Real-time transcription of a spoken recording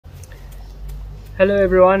Hello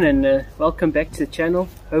everyone, and welcome back to the channel.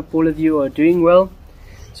 Hope all of you are doing well.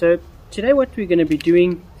 So today what we're going to be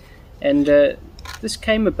doing, and this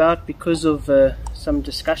came about because of some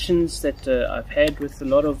discussions that I've had with a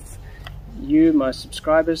lot of you, my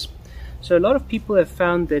subscribers. So a lot of people have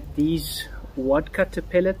found that these Wadcutter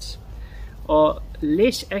pellets are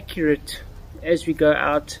less accurate as we go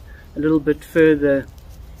out a little bit further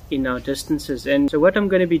in our distances. And so what I'm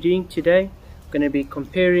going to be doing today, I'm going to be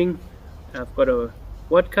comparing. I've got a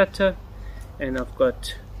Wadcutter and I've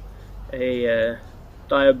got a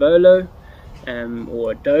Diabolo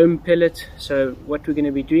or a dome pellet. So what we're going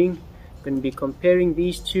to be doing, we're going to be comparing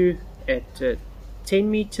these two at 10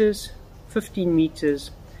 meters, 15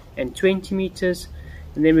 meters and 20 meters,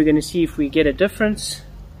 and then we're going to see if we get a difference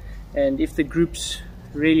and if the groups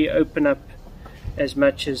really open up as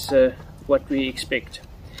much as what we expect.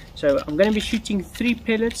 So I'm going to be shooting 3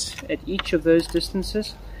 pellets at each of those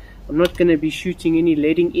distances. I'm not going to be shooting any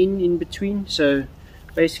leading in between, so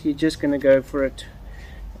basically just going to go for it.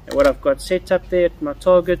 What I've got set up there at my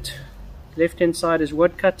target, left hand side is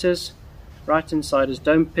Wadcutters, right hand side is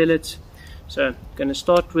dome pellets. So I'm going to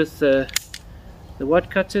start with the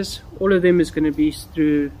Wadcutters. All of them is going to be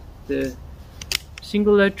through the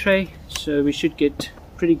single load tray, so we should get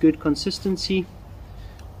pretty good consistency,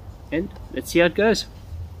 and let's see how it goes.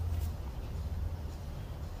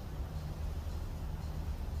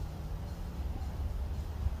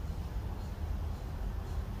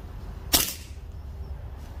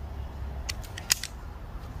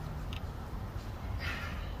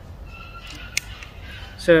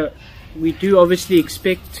 So we do obviously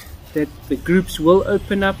expect that the groups will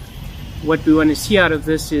open up. What we want to see out of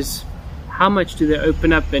this is how much do they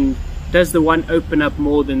open up, and does the one open up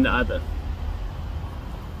more than the other.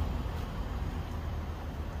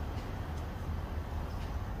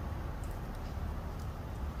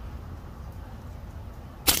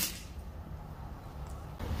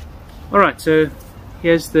 Alright, so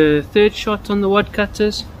here's the third shot on the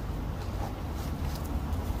Wadcutters.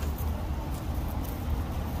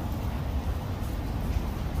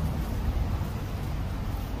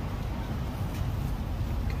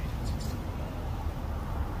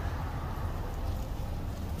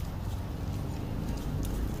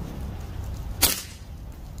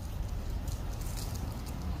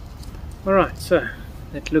 Alright, so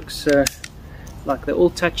that looks like they're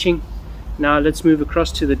all touching. Now let's move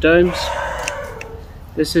across to the domes.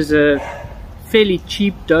 This is a fairly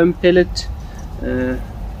cheap dome pellet. I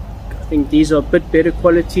think these are a bit better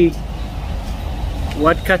quality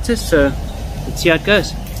Wadcutters, so let's see how it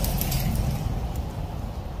goes.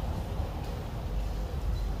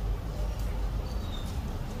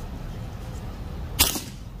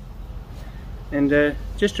 And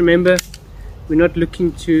just remember, we're not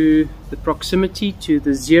looking to the proximity to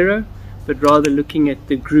the zero, but rather looking at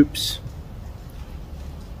the groups.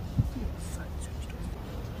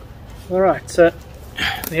 Alright, so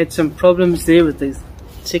we had some problems there with the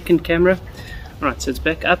second camera. Alright, so it's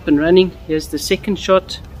back up and running. Here's the second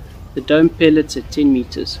shot, the dome pellets at 10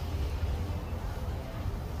 meters.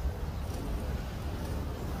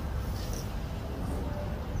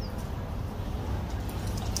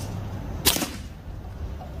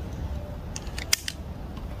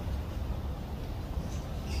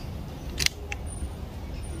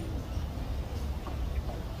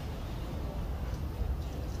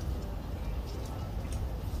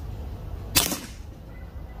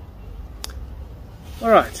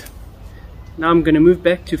 Alright, now I'm going to move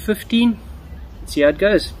back to 15 and see how it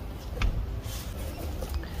goes.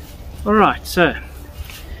 Alright, so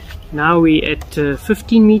now we're at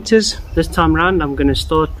 15 meters. This time round I'm going to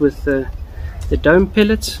start with the dome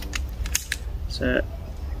pellets. So,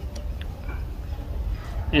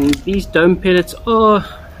 and these dome pellets are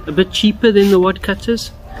a bit cheaper than the Wadcutters,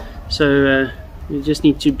 so you just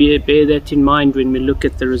need to bear that in mind when we look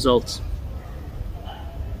at the results.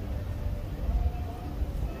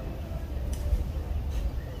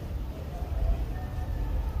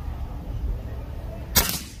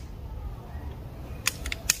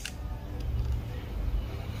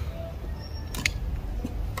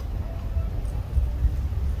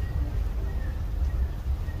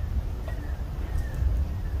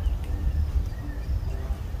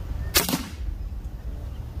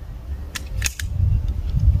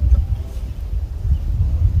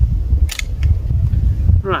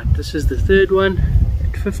 Right, this is the third one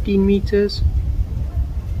at 15 meters.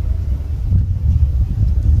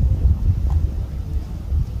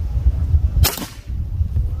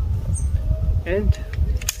 And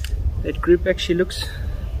that group actually looks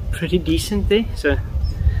pretty decent there. So,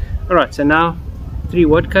 alright, so now 3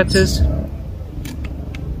 Wadcutters.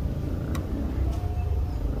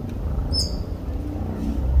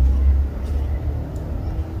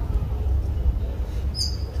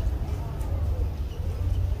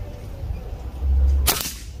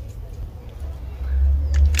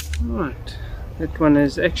 Right, that one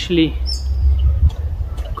has actually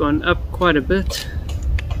gone up quite a bit.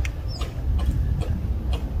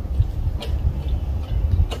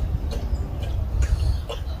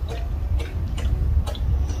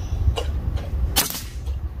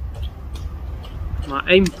 My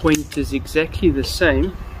aim point is exactly the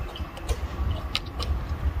same.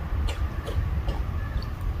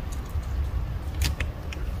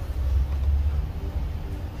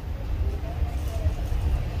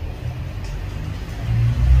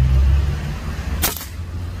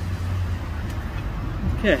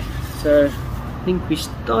 Okay, so I think we're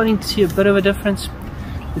starting to see a bit of a difference.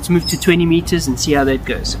 Let's move to 20 meters and see how that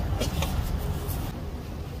goes.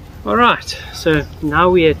 Alright, so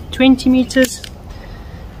now we're at 20 meters.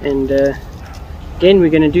 And again we're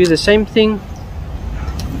going to do the same thing,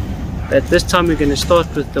 but this time we're going to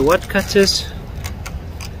start with the Wadcutters.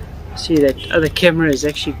 See, that other camera is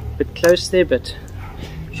actually a bit close there, but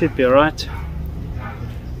should be alright.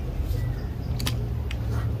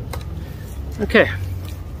 Okay,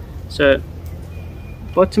 so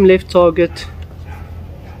bottom left target,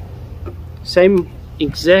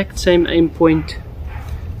 exact same aim point.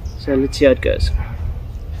 So let's see how it goes.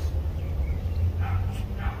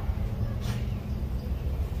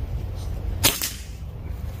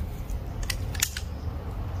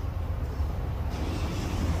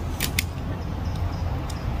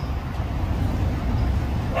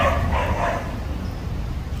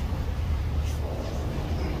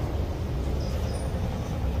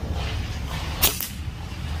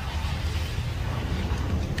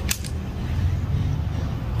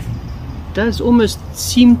 Does almost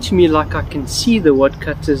seem to me like I can see the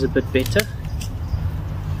Wadcutters a bit better.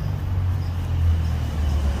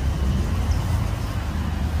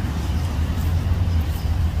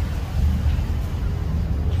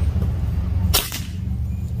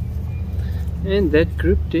 And that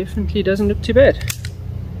group definitely doesn't look too bad.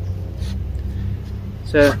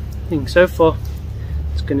 So I think so far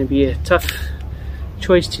it's going to be a tough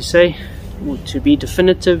choice to say, or to be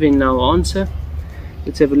definitive in our answer.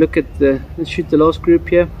 Let's have a look at let's shoot the last group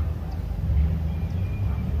here.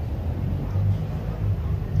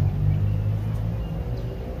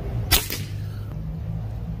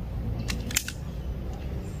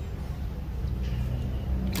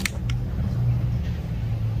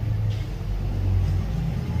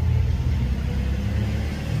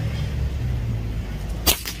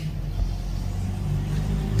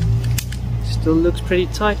 Still looks pretty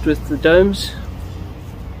tight with the domes.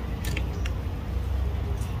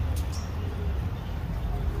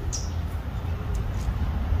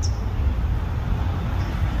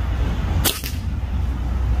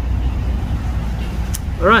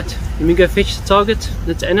 Alright, let me go fetch the target,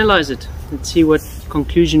 let's analyze it, let's see what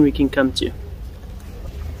conclusion we can come to.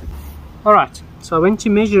 Alright, so I went to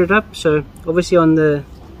measure it up. So obviously on the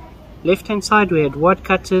left hand side we had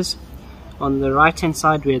Wadcutters, on the right hand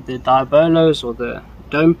side we had the Diabolos or the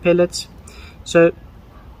dome pellets. So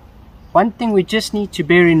one thing we just need to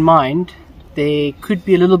bear in mind, there could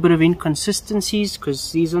be a little bit of inconsistencies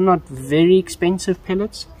because these are not very expensive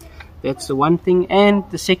pellets. That's the one thing. And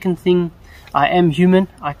the second thing, I am human,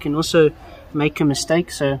 I can also make a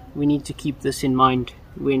mistake, so we need to keep this in mind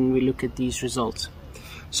when we look at these results.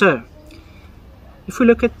 So if we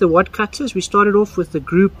look at the Wadcutters, we started off with a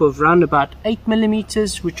group of around about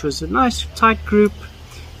 8mm, which was a nice tight group,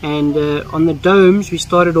 and on the domes we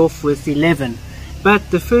started off with 11,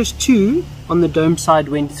 but the first two on the dome side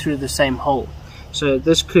went through the same hole. So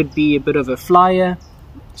this could be a bit of a flyer,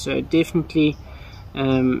 so definitely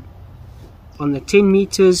on the 10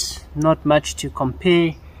 meters, not much to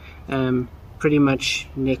compare, pretty much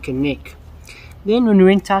neck and neck. Then when we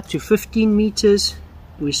went out to 15 meters,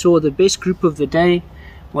 we saw the best group of the day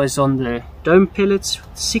was on the dome pellets,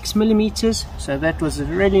 6mm, so that was a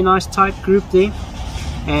really nice tight group there.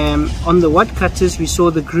 On the Wadcutters we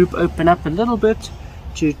saw the group open up a little bit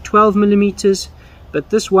to 12mm,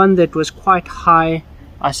 but this one that was quite high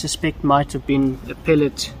I suspect might have been a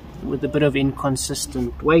pellet with a bit of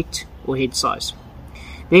inconsistent weight or head size.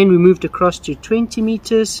 Then we moved across to 20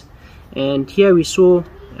 meters, and here we saw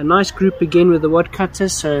a nice group again with the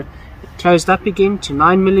Wadcutters, so it closed up again to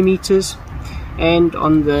 9mm, and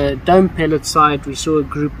on the dome pellet side we saw a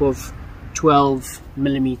group of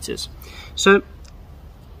 12mm. So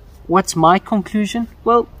what's my conclusion?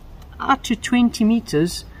 Well, out to 20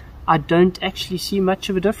 meters I don't actually see much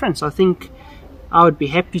of a difference. I think I would be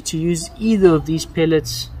happy to use either of these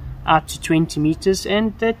pellets out to 20 meters,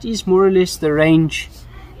 and that is more or less the range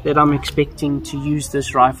that I'm expecting to use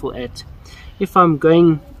this rifle at. If I'm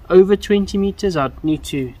going over 20 meters I'd need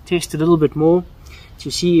to test a little bit more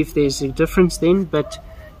to see if there's a difference then, but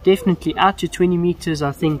definitely out to 20 meters.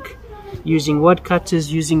 I think using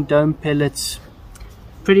Wadcutters, using dome pellets,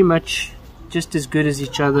 pretty much just as good as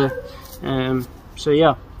each other. So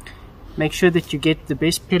yeah, make sure that you get the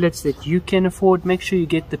best pellets that you can afford. Make sure you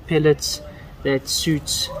get the pellets that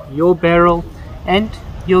suits your barrel, and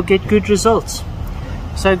you'll get good results.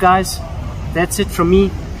 So guys, that's it from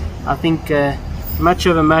me. I think much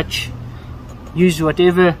over much. Use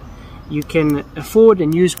whatever you can afford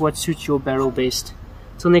and use what suits your barrel best.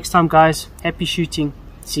 Till next time guys, happy shooting.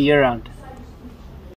 See you around.